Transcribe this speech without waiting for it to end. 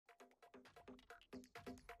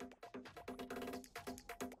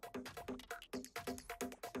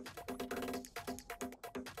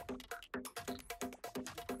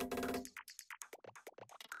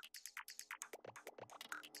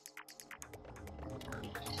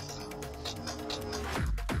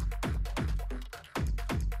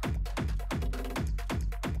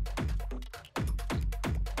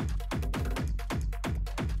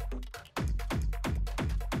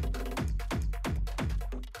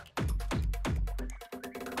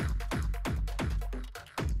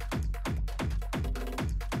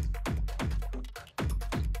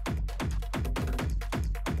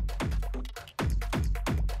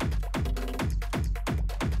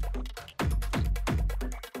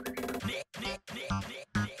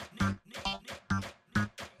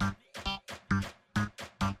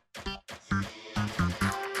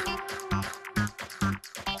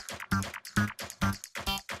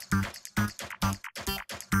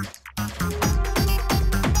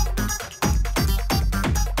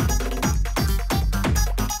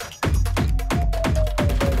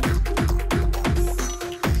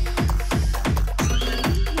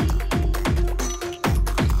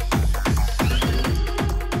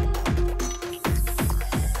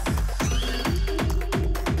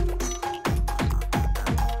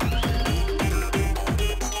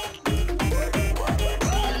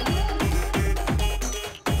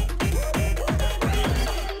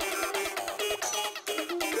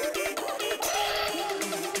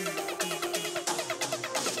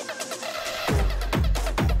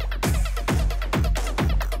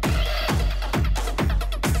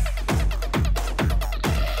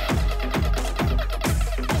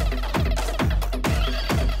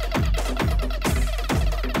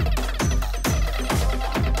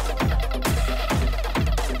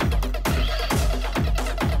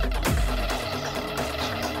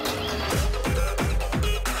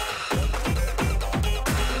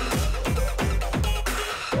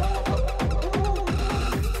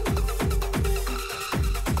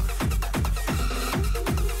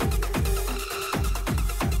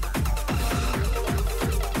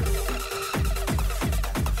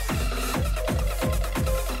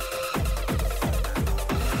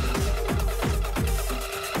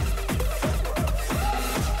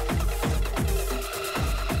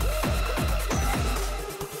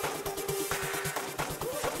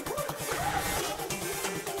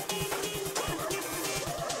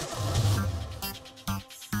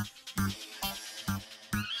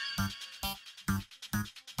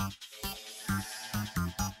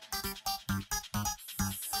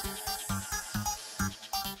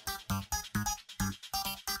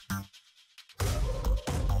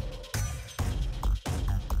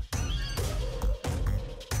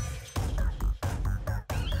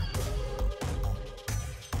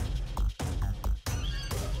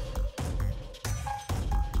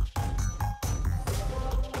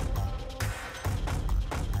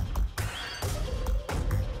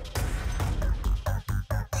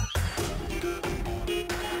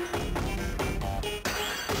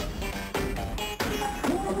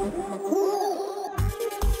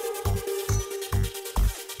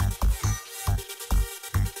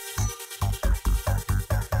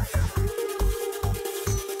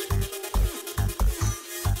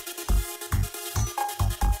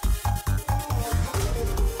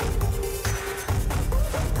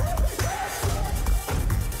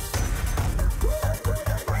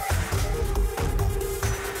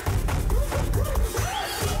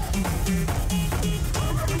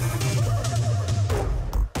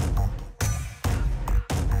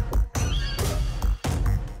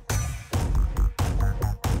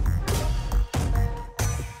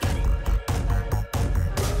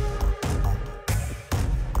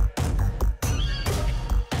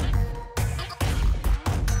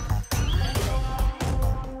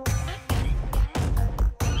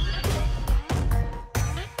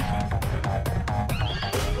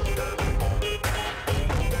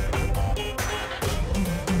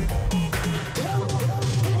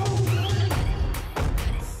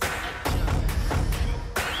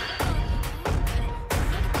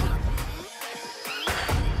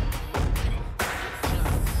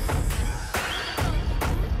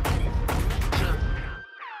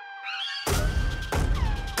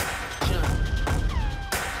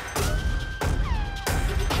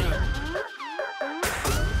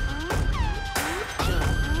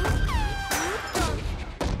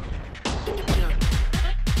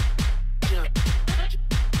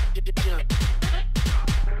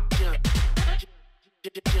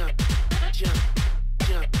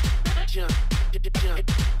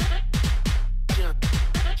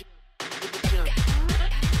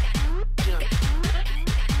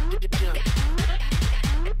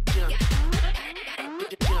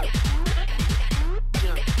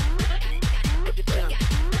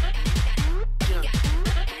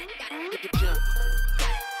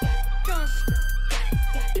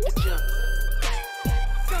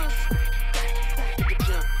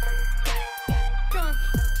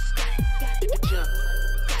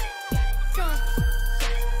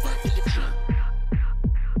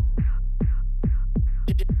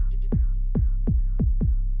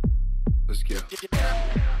Let's go.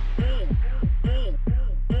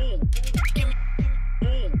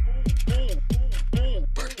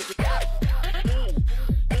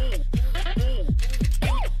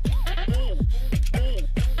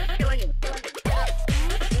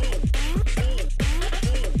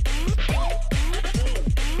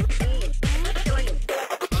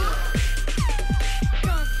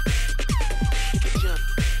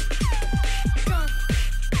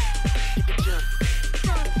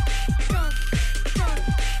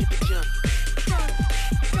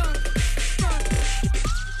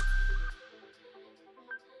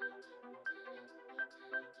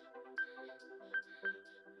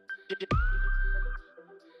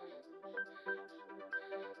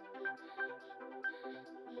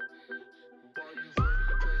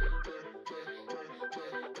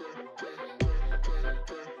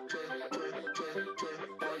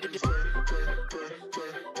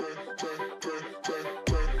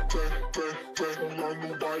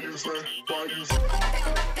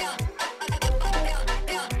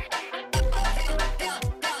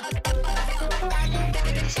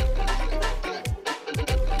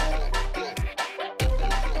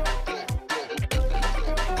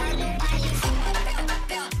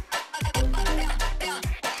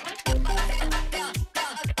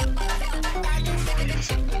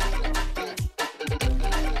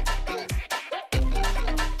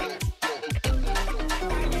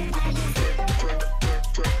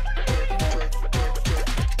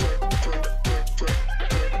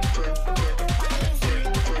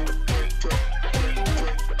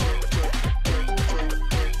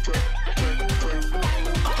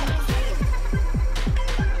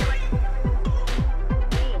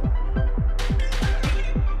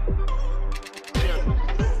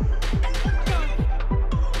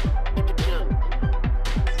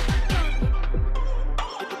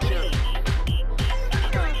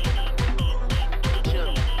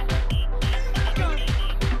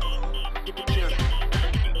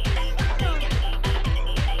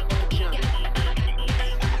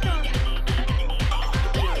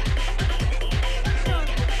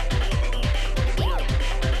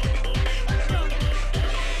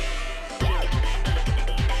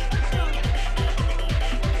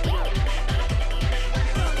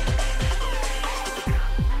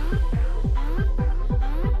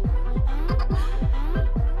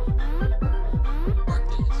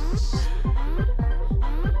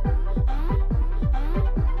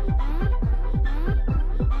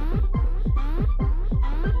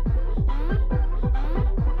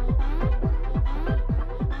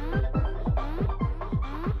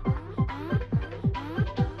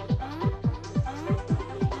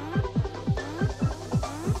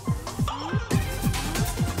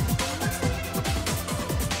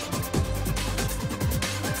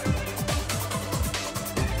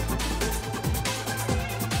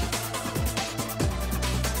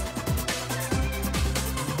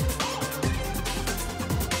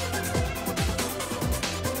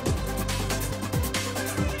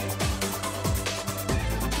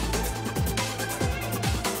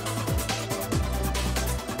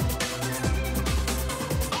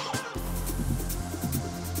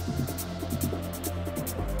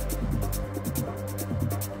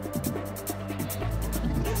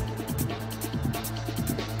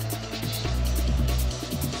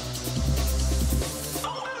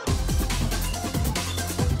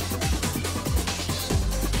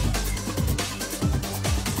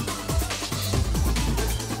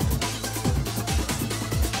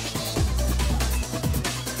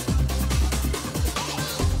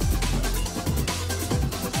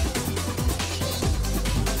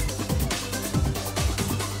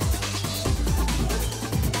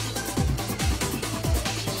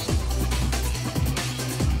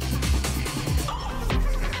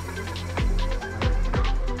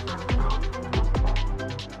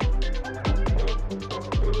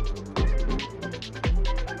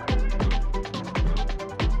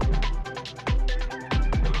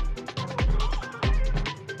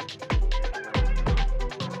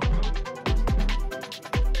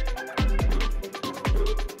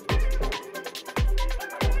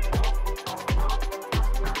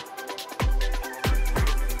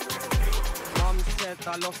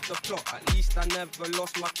 I lost the plot, at least I never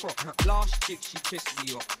lost my crop. Last chick, she pissed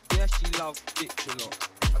me off. Yeah, she loved bitch a lot.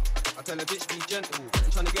 I tell her bitch be gentle,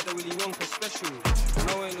 I'm trying to get the Willy Wonka special.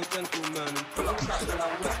 No, I ain't no gentleman. Pull up tracks when I'm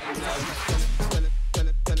wet and tell it, tell it, tell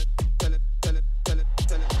it, tell it, tell it, tell it, tell it,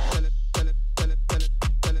 tell it, tell it, tell it, tell it,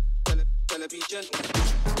 tell it, tell it, tell it, be gentle.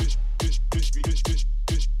 Bitch, bitch, bitch, bitch, bitch,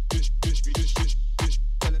 bitch, bitch, bitch, bitch, bitch, bitch,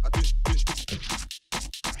 tell it, bitch, bitch, bitch.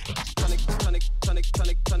 Tonic, tonic, tonic,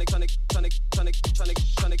 tonic, tonic, tonic, tonic, tonic, tonic,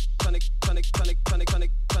 tonic, tonic,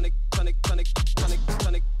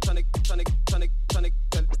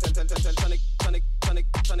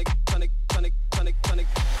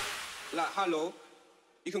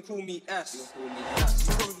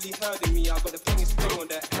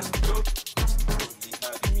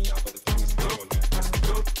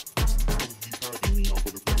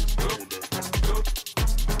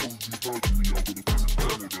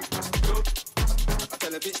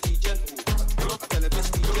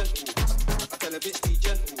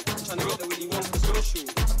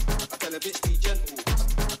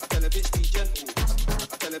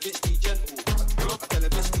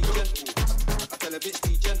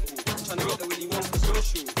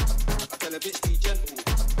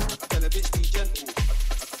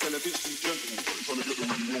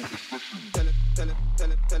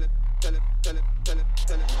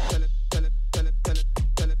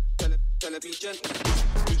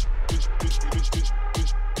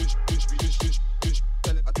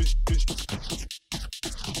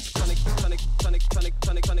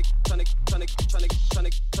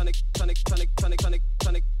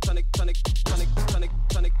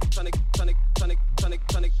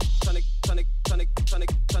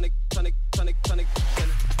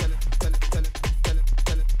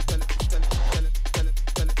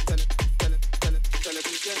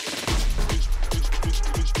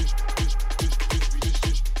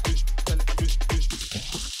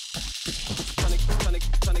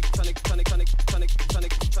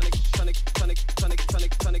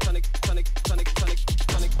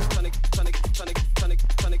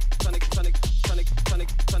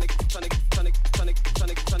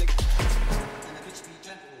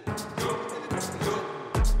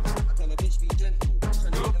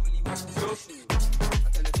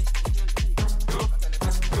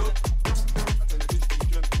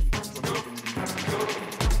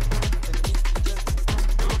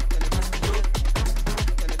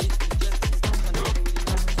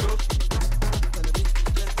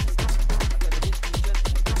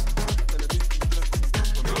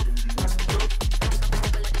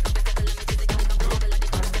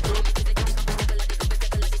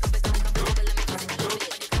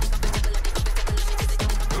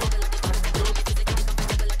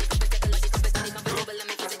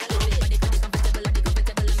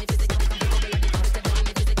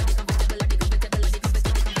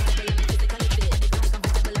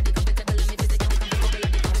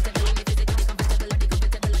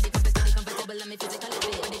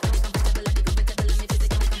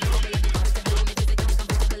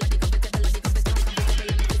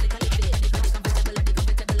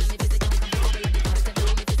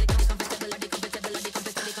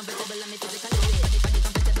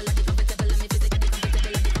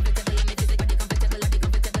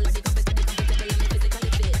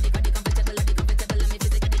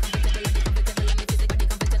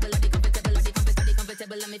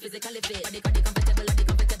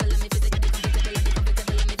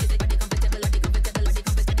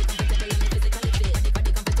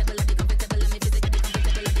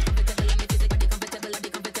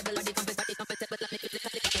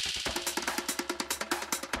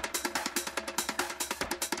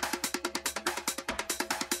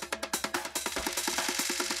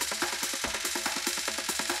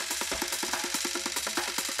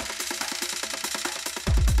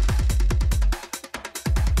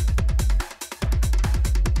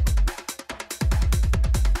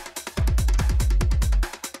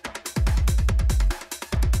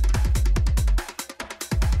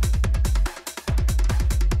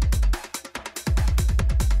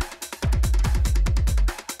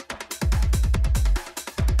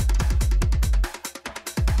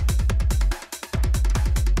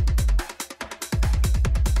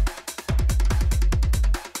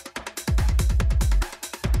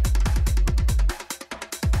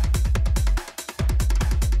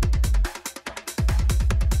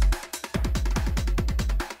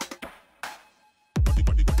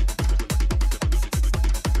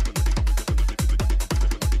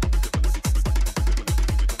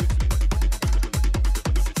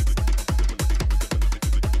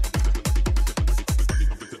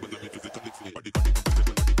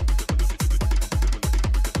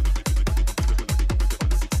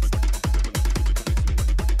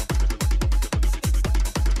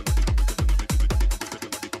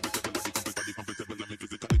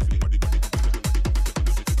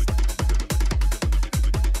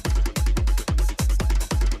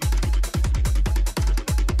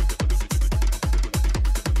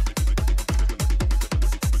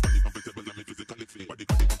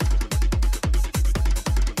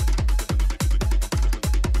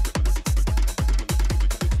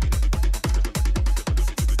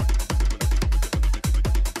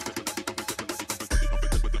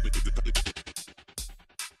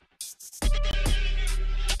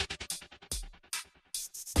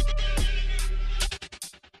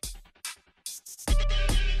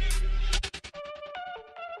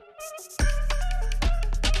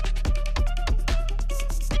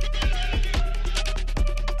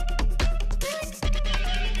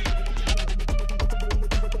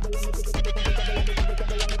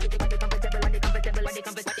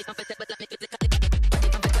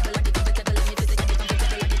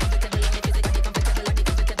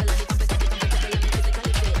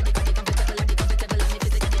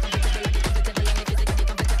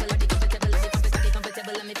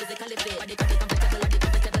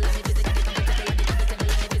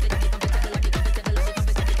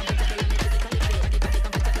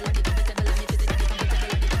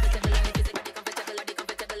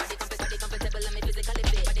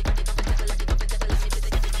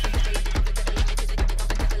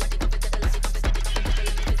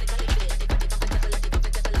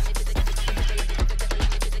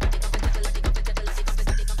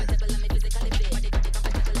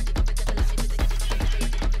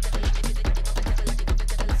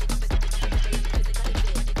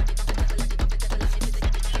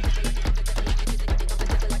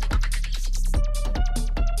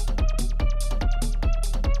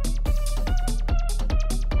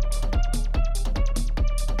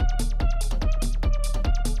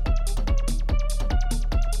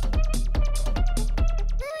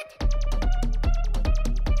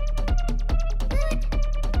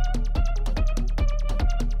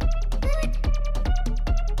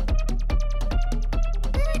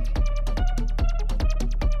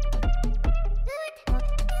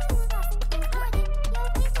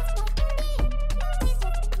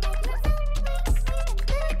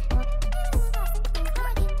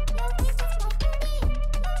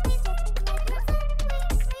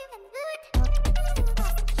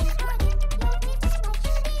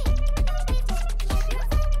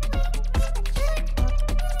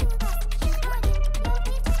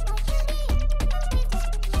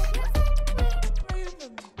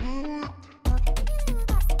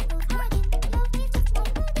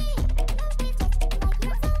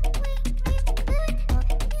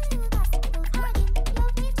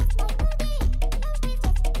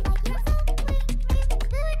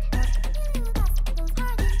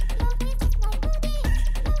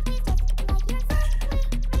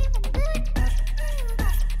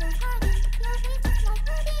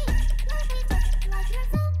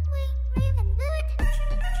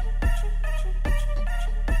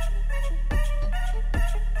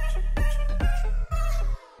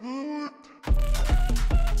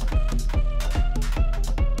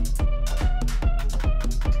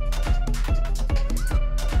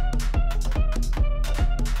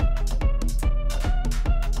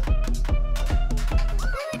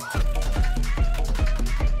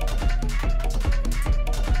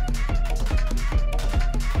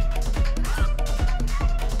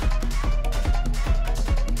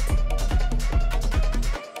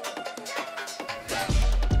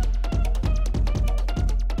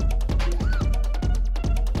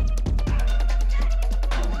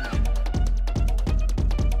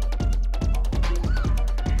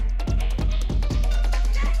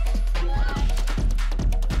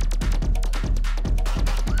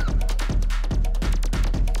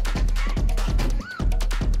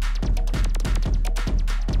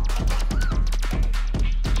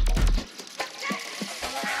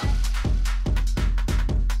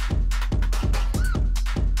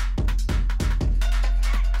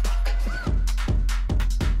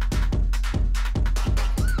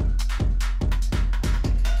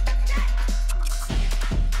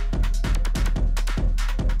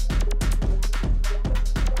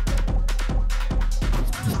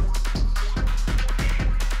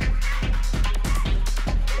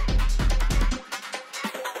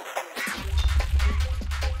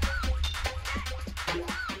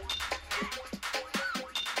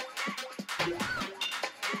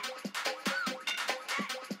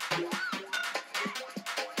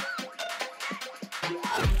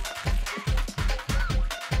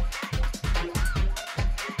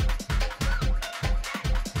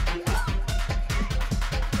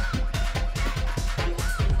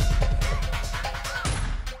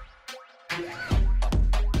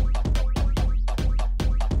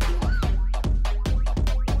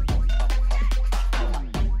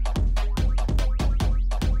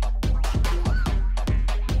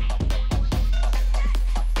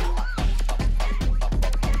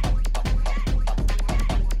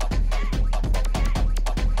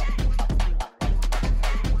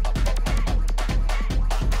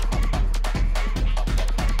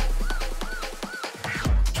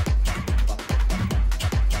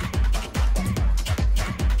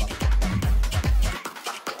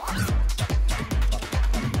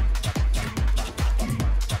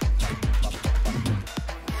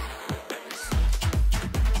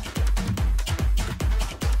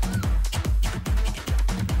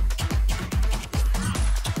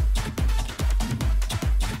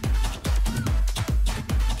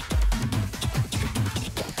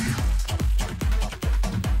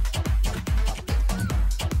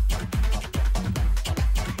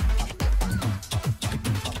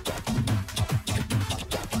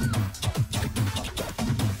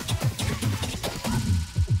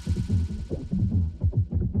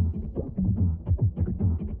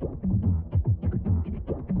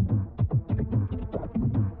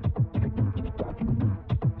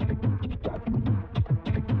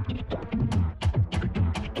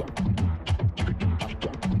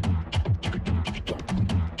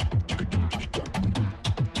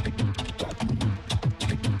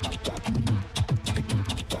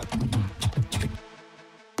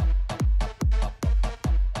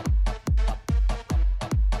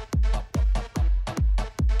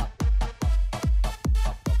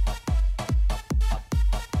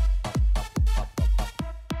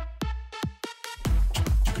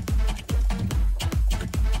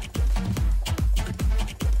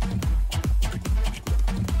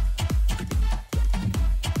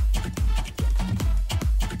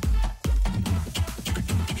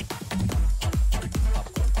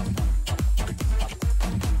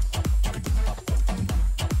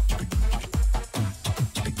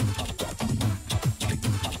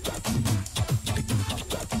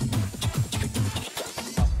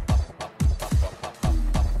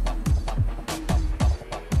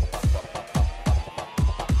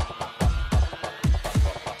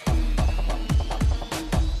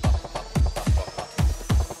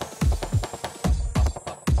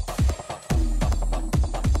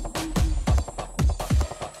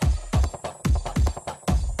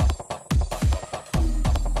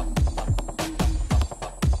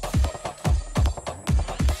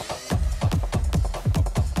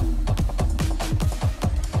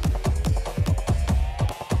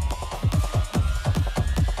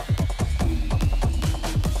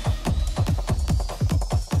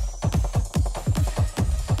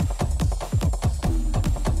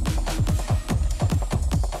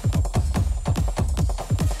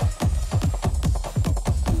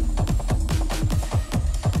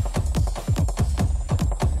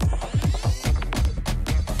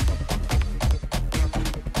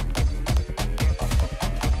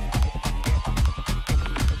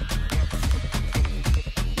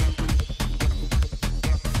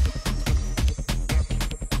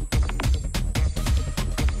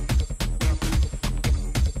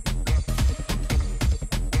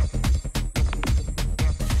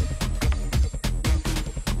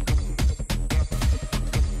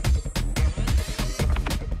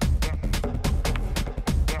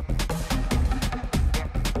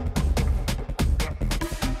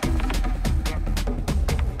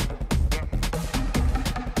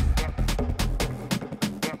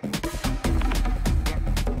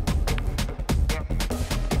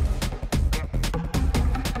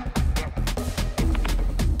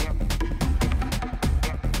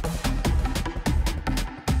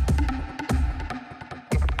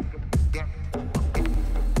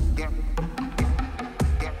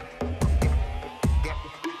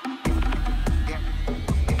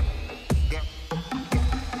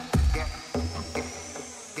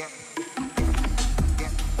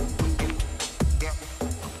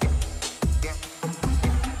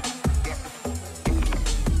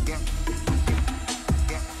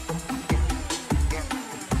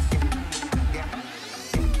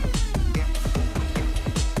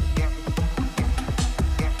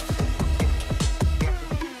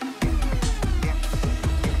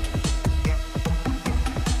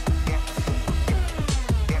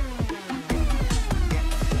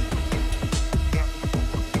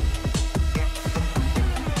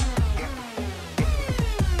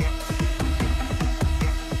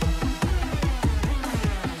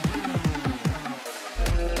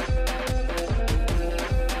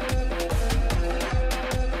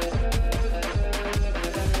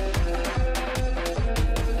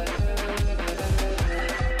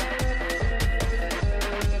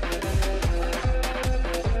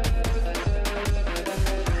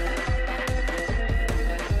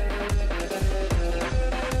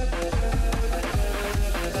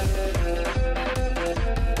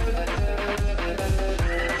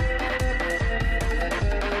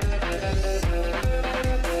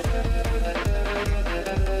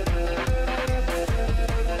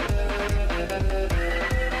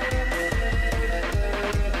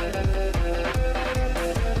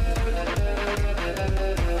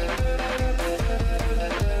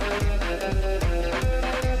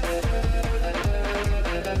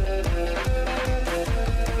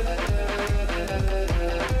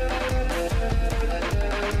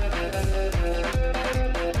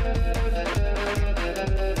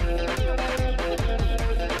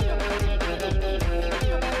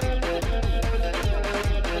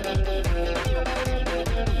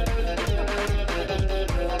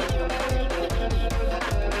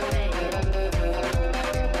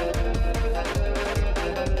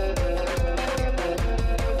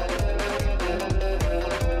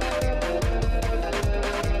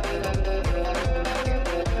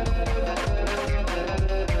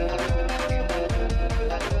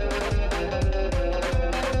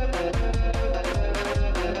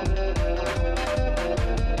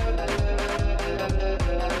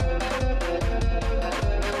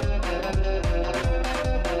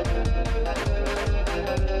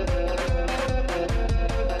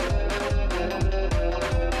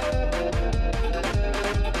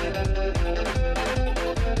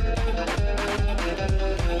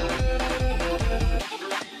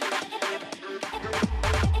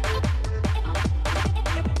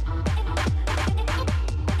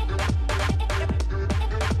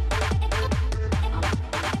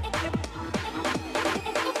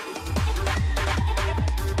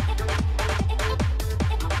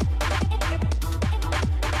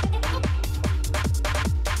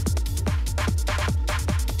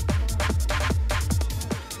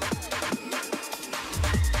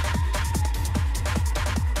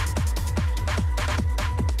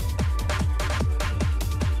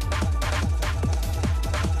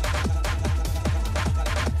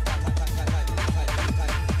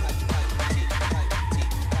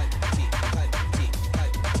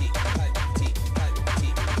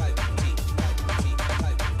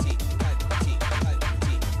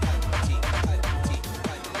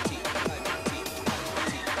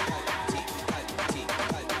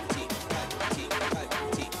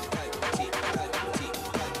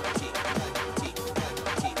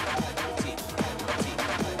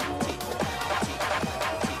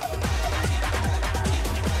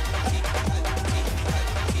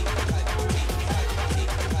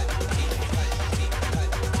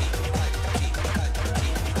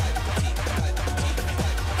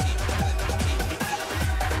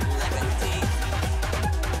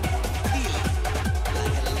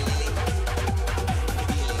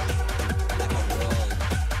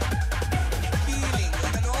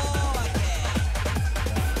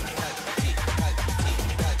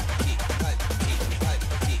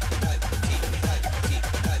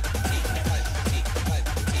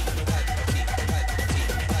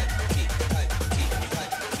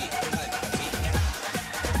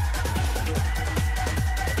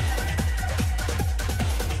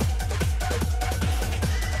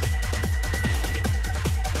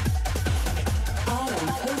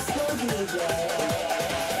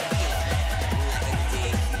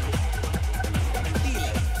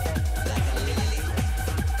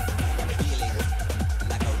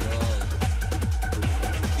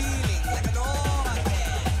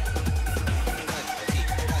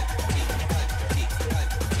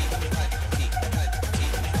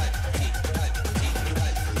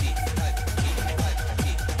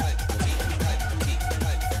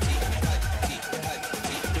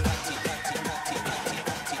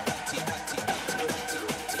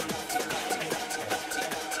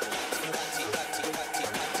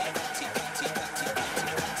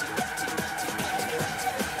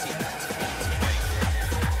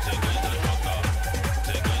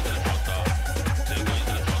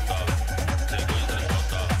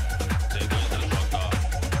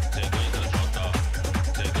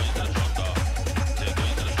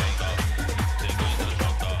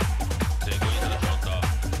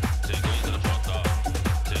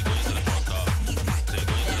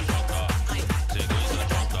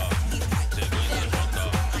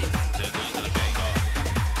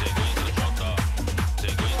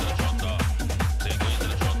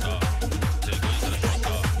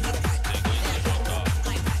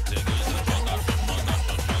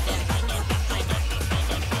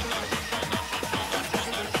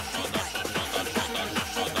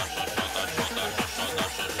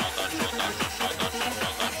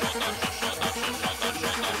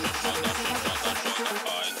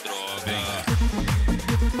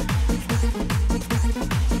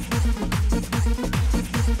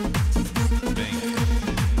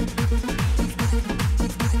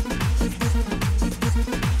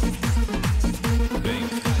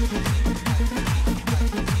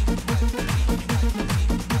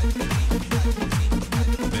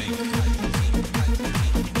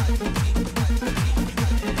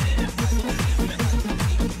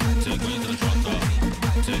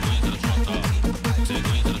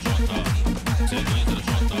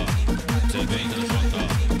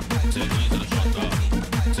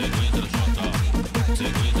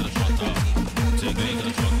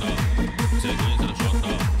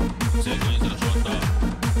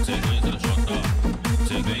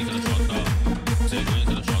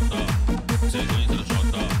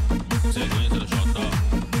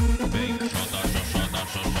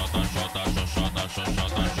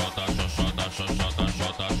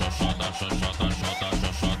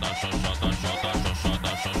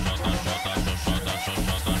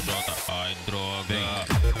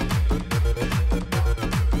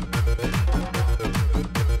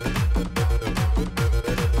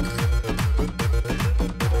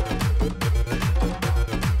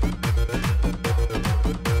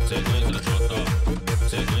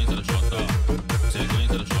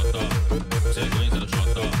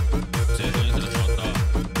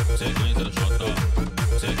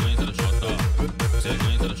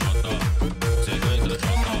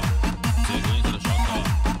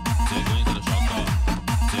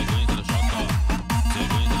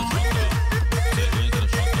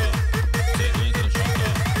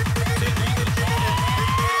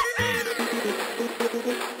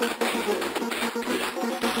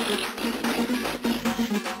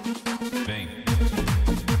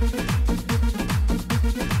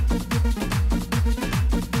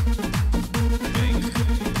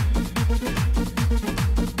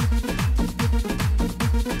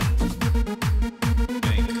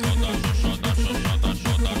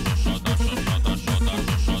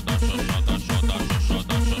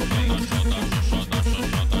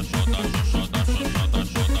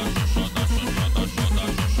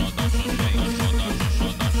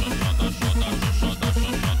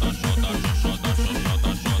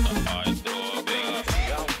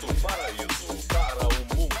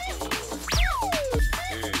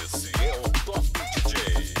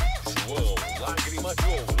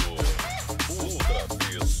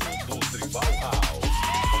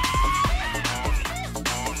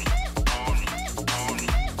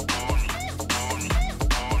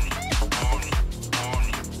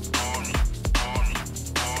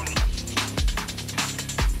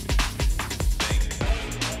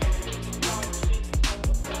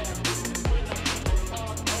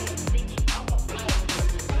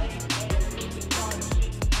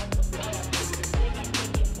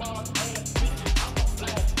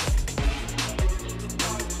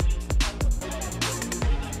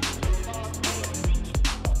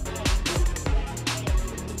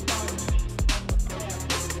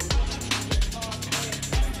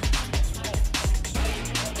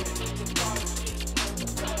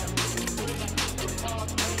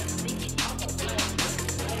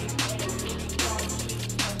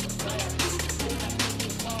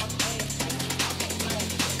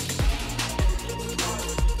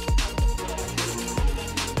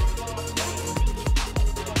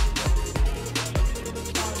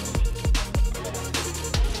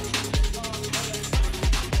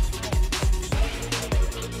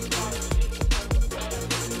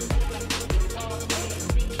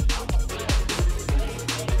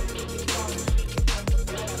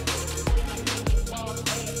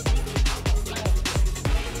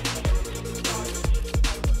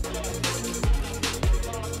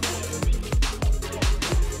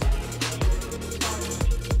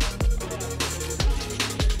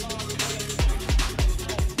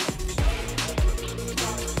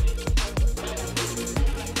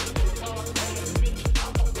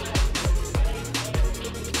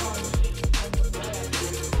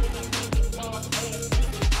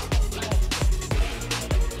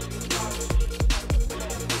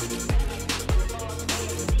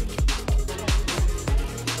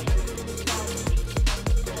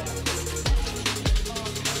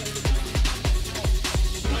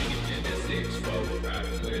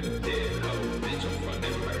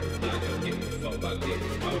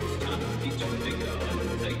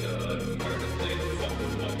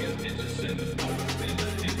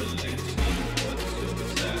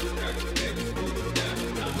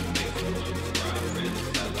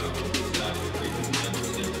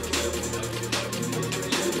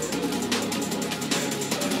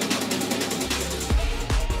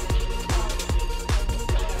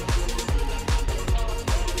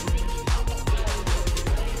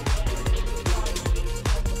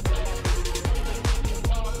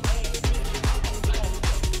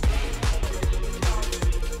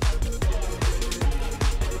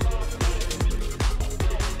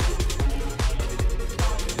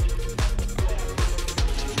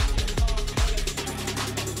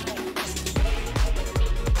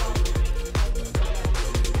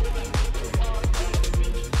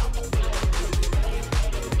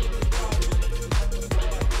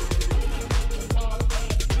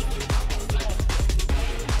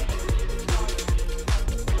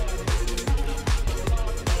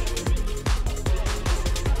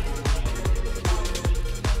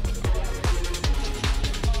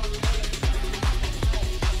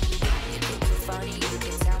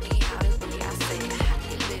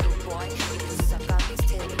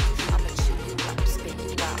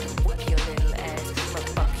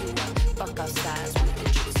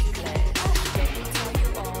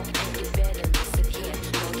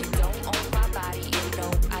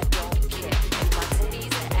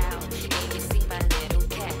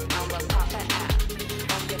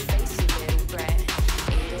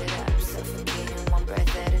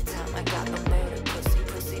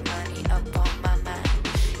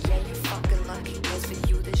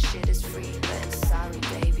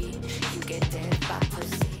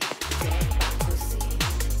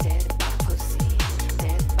 Dead by pussy.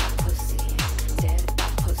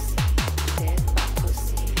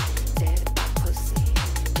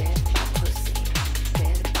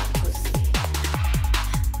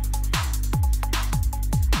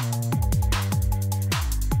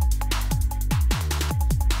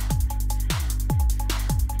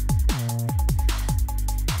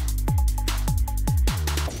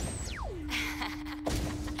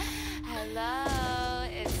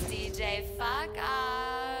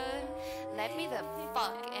 let me the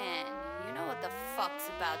fuck in. You know what the fuck's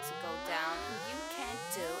about to go down. You can't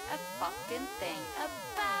do a fucking thing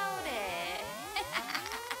about it.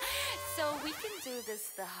 So we can do this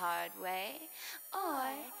the hard way, or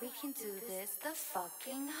we can do this the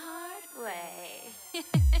fucking hard way.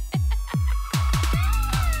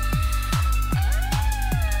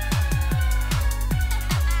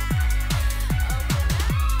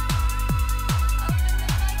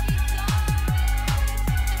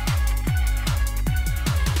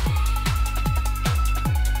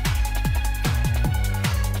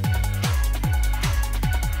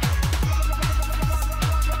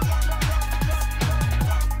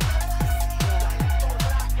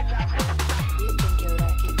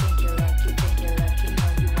 Think you're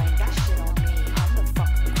lucky,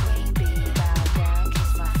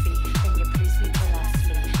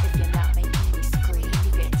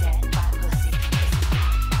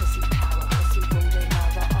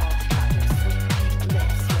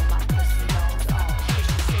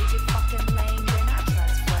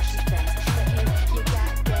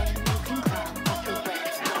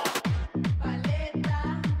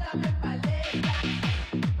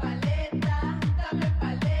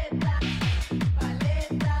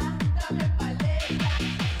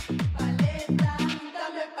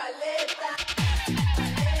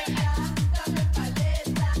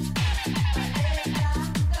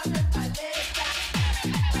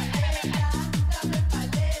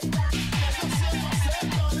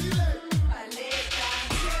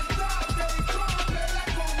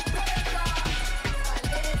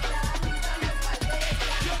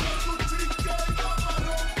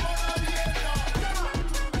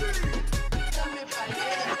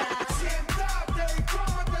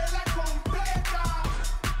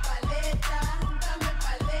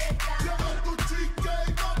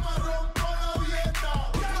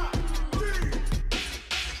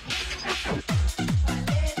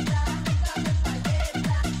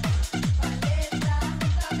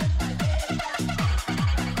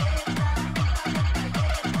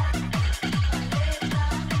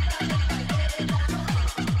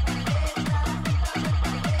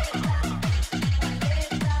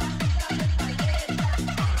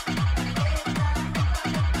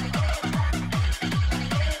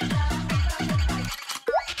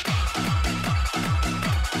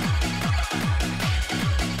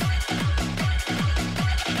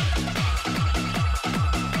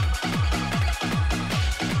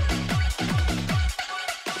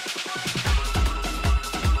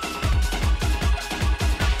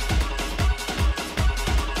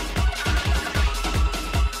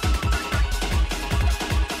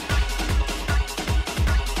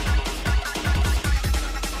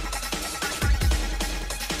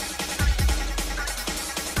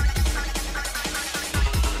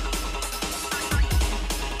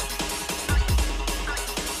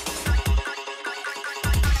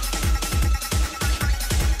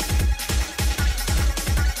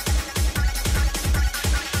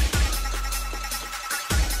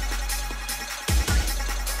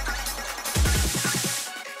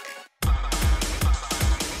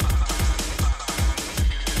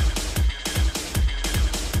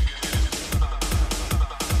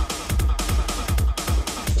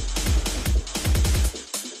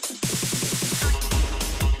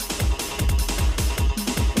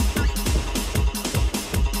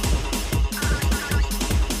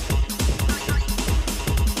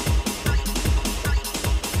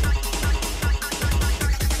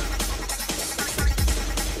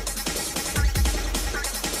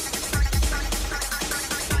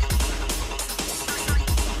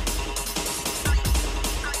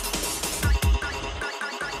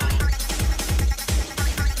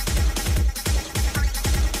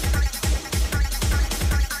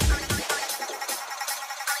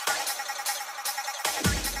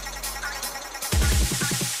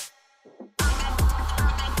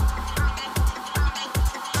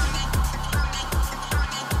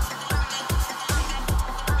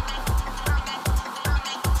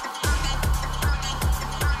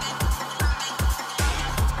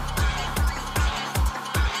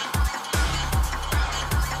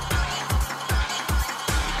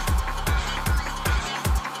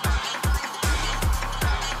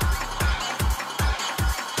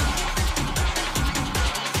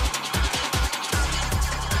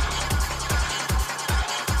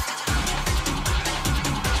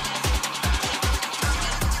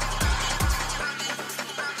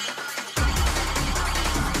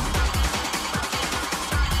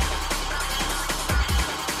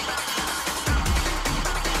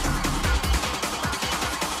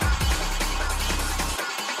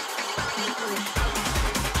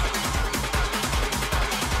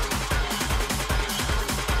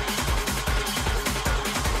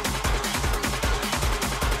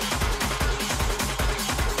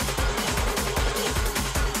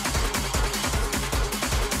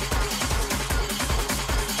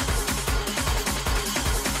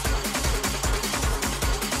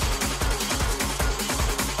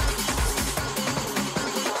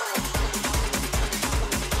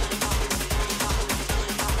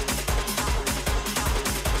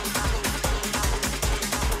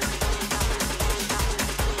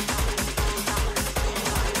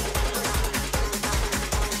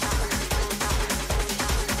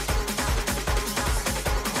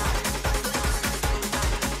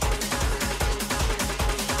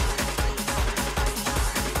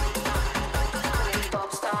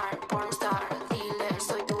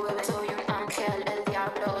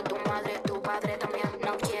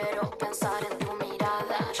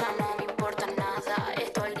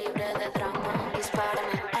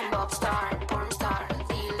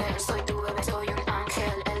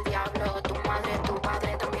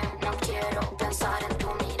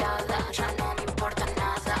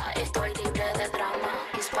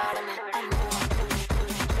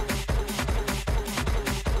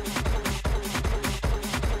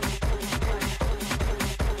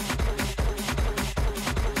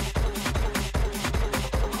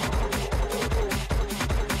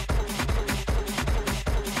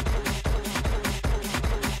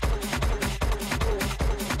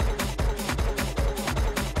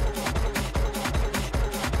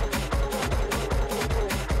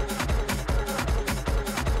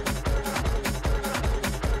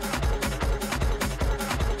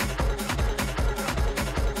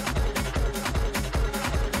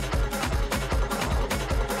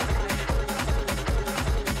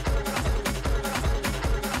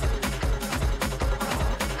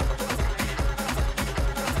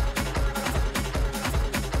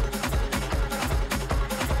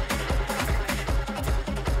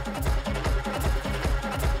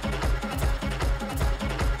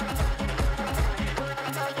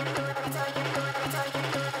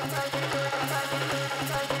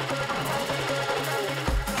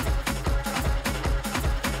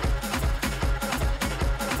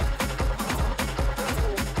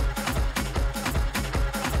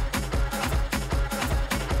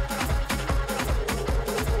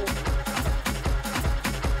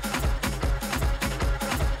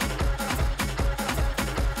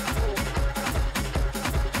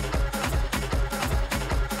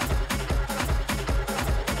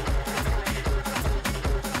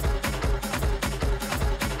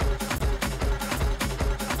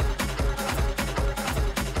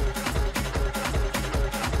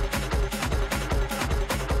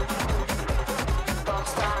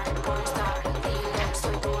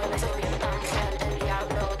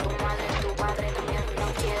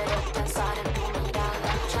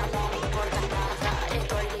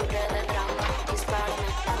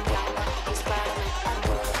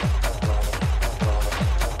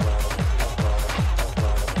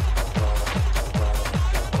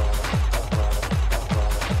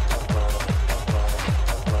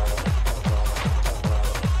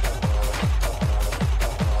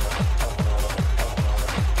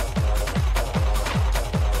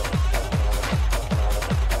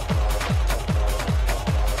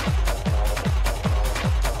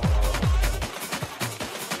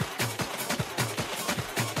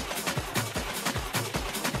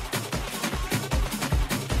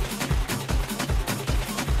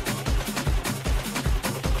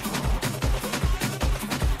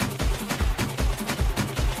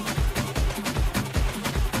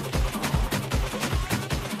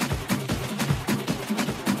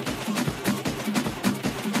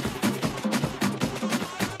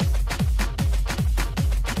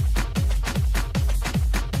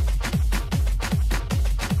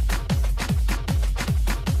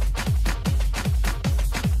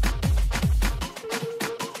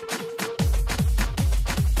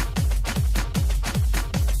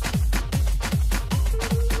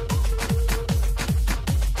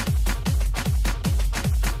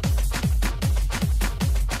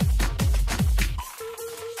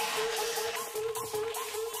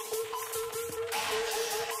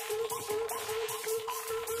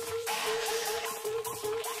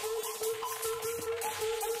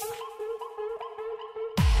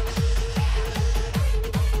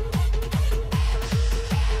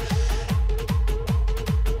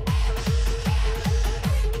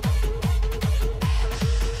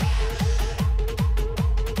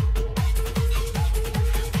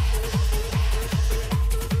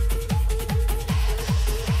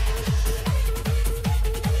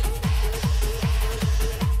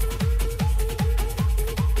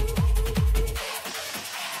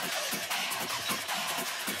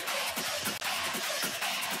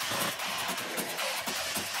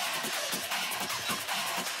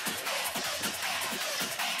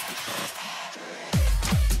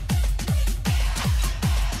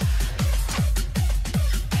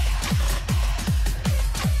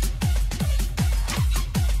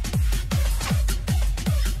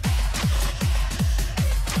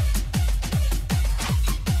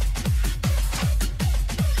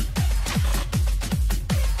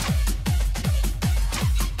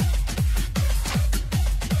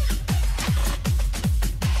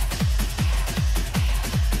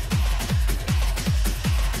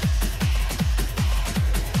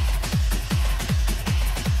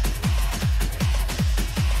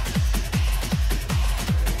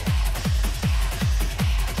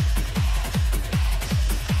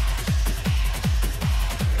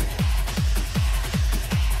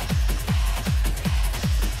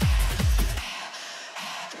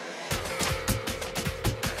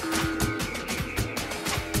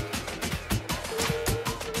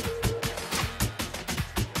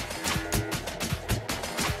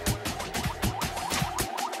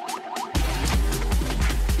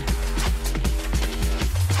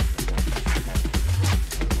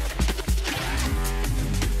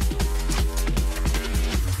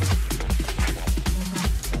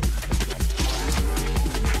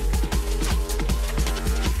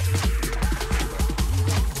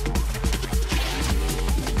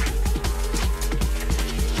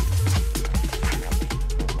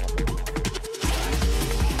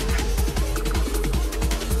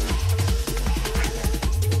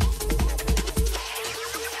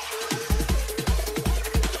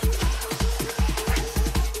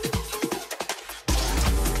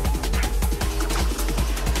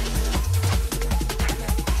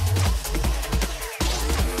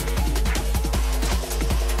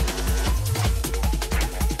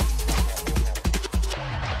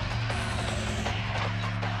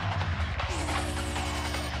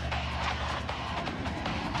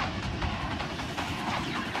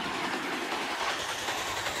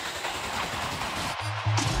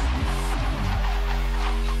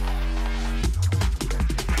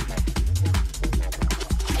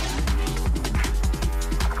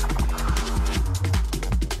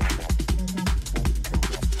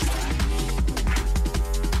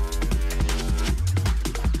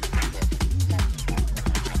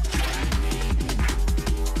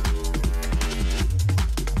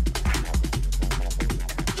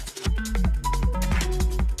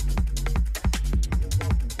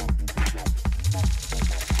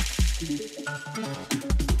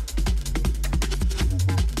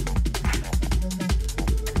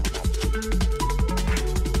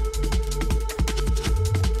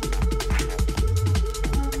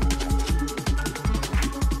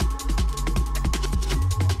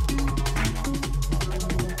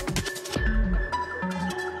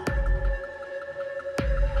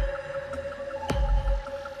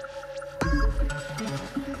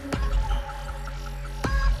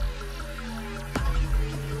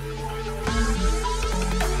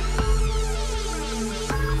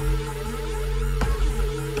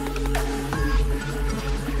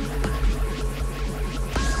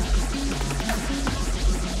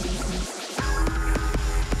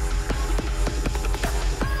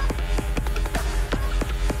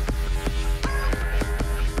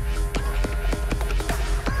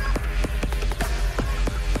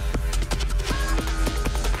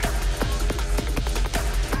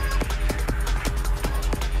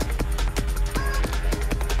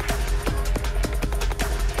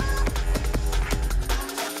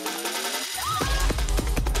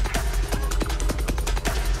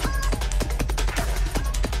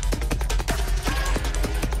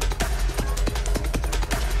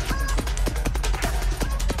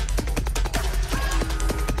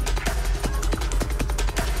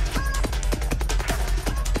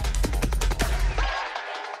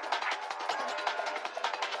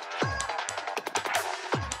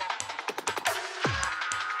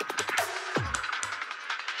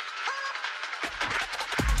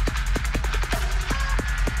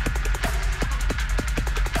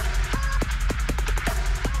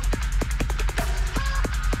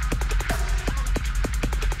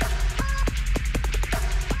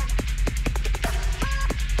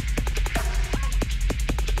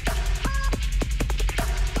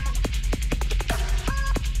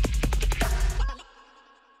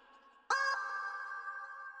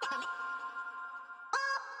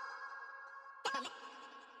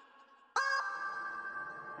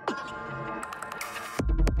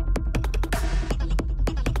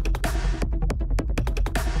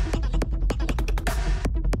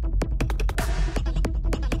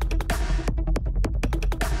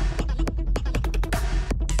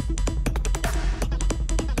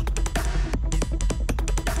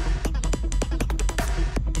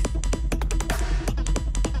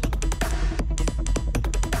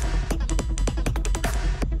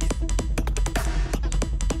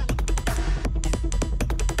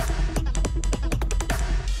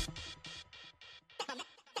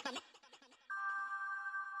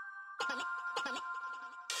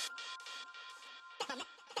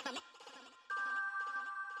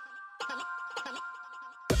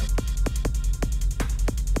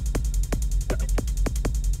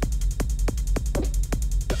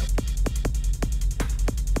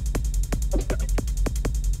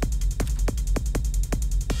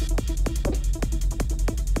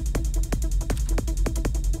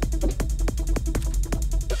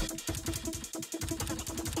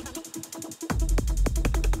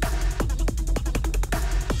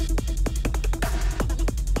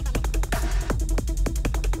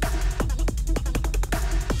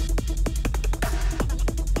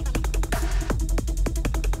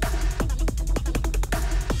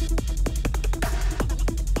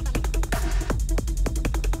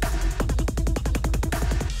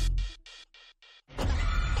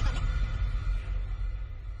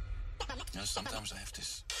 Sometimes I have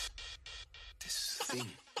this thing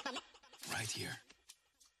right here.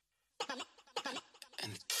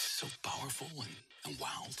 And it's so powerful and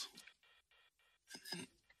wild.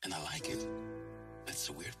 And I like it. That's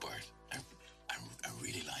the weird part. I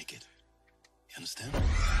really like it. You understand?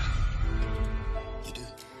 You do.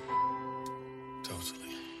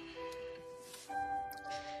 Totally.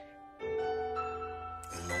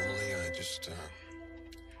 And normally I just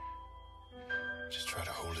try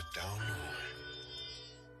to hold it down or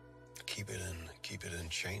keep it in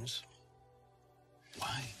chains.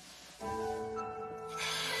 Why? I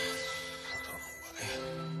don't know why.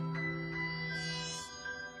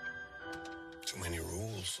 Too many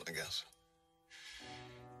rules, I guess.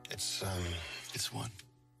 It's what?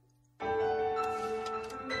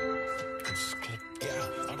 Yeah,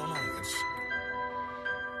 I don't know. It's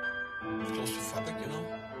claustrophobic, you know?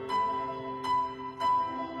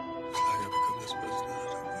 It's like I become this person that I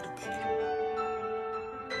don't want to be.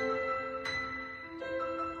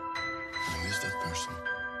 Who is that person?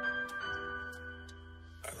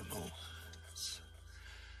 I don't know. It's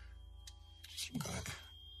some guy.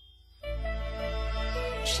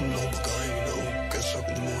 Some noble guy, you know, gets up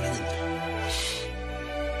in the morning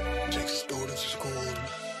and takes his daughter to school and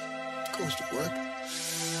goes to work.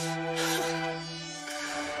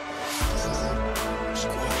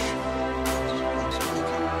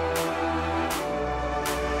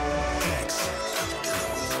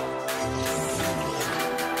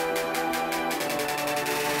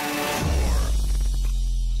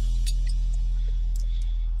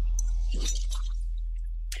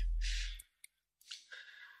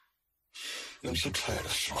 I'm so tired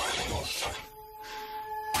of smiling all the time.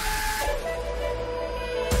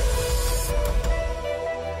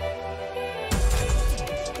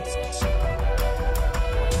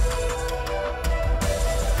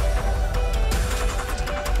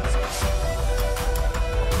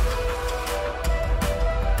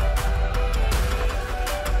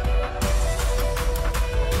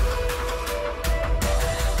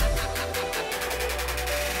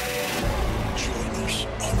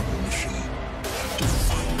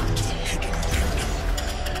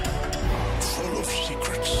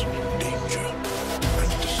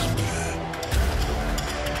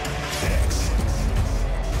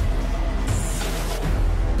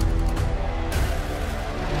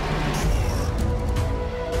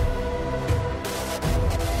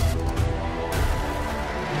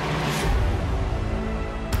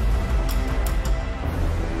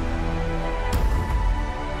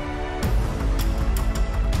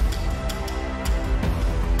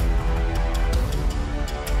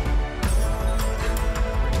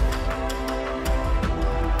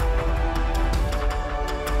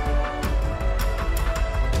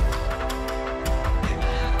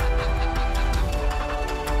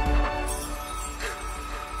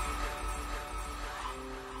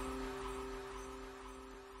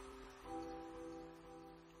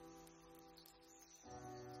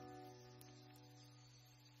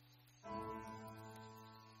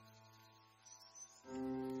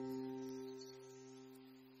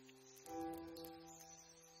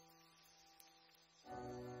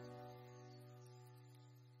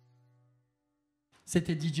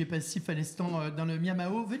 C'était DJ Passif à l'instant dans le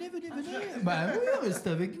MAO. Venez. Bah oui, restez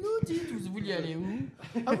avec nous, dites. Vous vouliez aller où?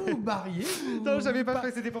 Ah, vous vous barriez Non, j'avais pas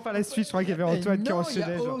fait, c'était pour faire la suite. Je crois qu'il y avait Antoine qui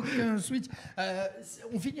enchaînait. Non, il n'y a aucun switch.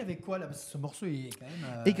 On finit avec quoi là? Parce que ce morceau est quand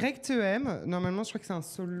même... YTM, normalement je crois que c'est un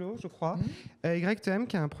solo, je crois. YTM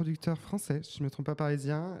qui est un producteur français, si je ne me trompe pas,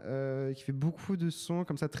 parisien, qui fait beaucoup de sons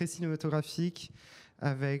comme ça très cinématographiques,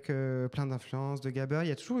 avec plein d'influences, de gabber. Il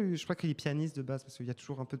y a toujours eu, je crois qu'il est pianiste de base, parce qu'il y a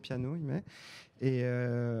toujours un peu de piano, il met. Et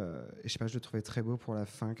je sais pas, je le trouvais très beau pour la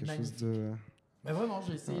fin, quelque chose de... Mais vraiment,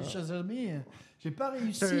 j'ai essayé de chasamer, j'ai pas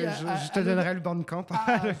réussi je te donnerai le bandcamp.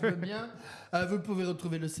 Ah, je veux bien. Vous pouvez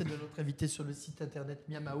retrouver le set de notre invité sur le site internet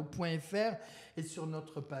miamao.fr et sur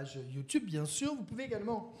notre page YouTube, bien sûr. Vous pouvez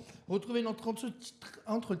également retrouver notre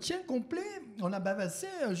entretien complet. On a bavassé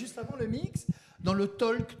juste avant le mix, dans le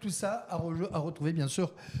talk, tout ça à retrouver bien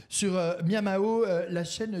sûr sur MAO, la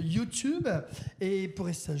chaîne YouTube. Et pour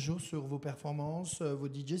rester à jour sur vos performances, vos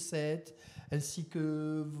DJ sets, ainsi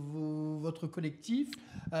que votre collectif,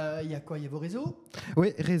 il y a quoi? Il y a vos réseaux?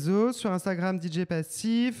 Oui, réseau, sur Instagram DJ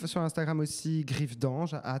Passif, sur Instagram aussi Griffe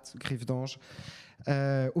d'Ange, @Griffe d'Ange.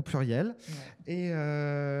 Au pluriel.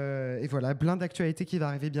 Ouais. Et voilà, plein d'actualités qui va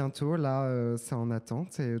arriver bientôt. Là, c'est en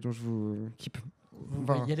attente. Et donc, je vous keep... On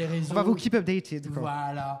va vous keep updated. Quoi.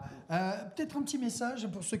 Voilà. Peut-être un petit message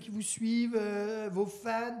pour ceux qui vous suivent, vos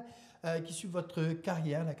fans qui suivent votre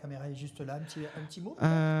carrière. La caméra est juste là. Un petit mot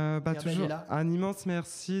toujours un immense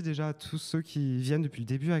merci déjà à tous ceux qui viennent depuis le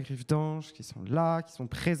début à Griffe d'Ange, qui sont là, qui sont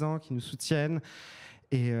présents, qui nous soutiennent.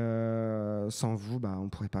 Et sans vous, on ne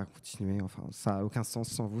pourrait pas continuer. Enfin, ça n'a aucun sens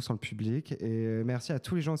sans vous, sans le public. Et merci à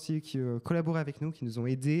tous les gens aussi qui collaborent avec nous, qui nous ont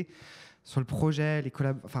aidés sur le projet,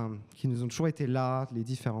 qui nous ont toujours été là, les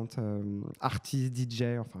différentes artistes, DJ.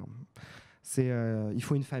 Enfin, il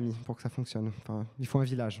faut une famille pour que ça fonctionne. Enfin, il faut un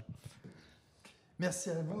village.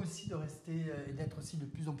 Merci à vous aussi de rester et d'être aussi de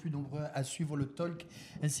plus en plus nombreux à suivre le talk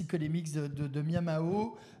ainsi que les mix de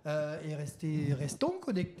MAO et restons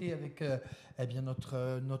connectés avec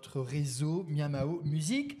notre réseau MAO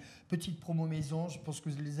Musique. Petite promo maison, je pense que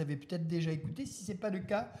vous les avez peut-être déjà écoutés. Si ce n'est pas le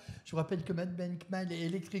cas, je vous rappelle que Mad Bankman et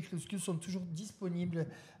Electric Rescue sont toujours disponibles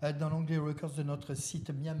dans l'onglet Records de notre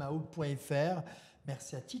site miamao.fr.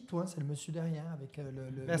 Merci à Tito, c'est le monsieur derrière avec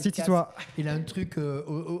le merci Tito. Il a un truc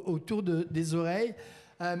autour des oreilles.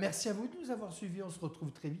 Merci à vous de nous avoir suivis. On se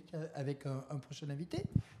retrouve très vite avec un prochain invité.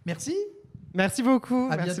 Merci. Merci beaucoup.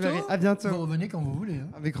 Merci bientôt. À bientôt. Vous revenez quand vous voulez.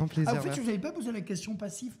 Avec grand plaisir. En fait, je vous avais pas posé la question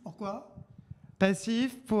Passif. Pourquoi?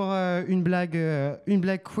 Passif pour une blague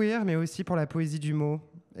queer, mais aussi pour la poésie du mot.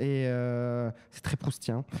 Et c'est très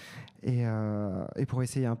proustien. Et pour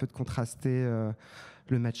essayer un peu de contraster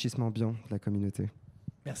le machisme ambiant de la communauté.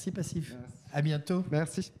 Merci Passif. Merci. À bientôt.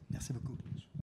 Merci. Merci beaucoup.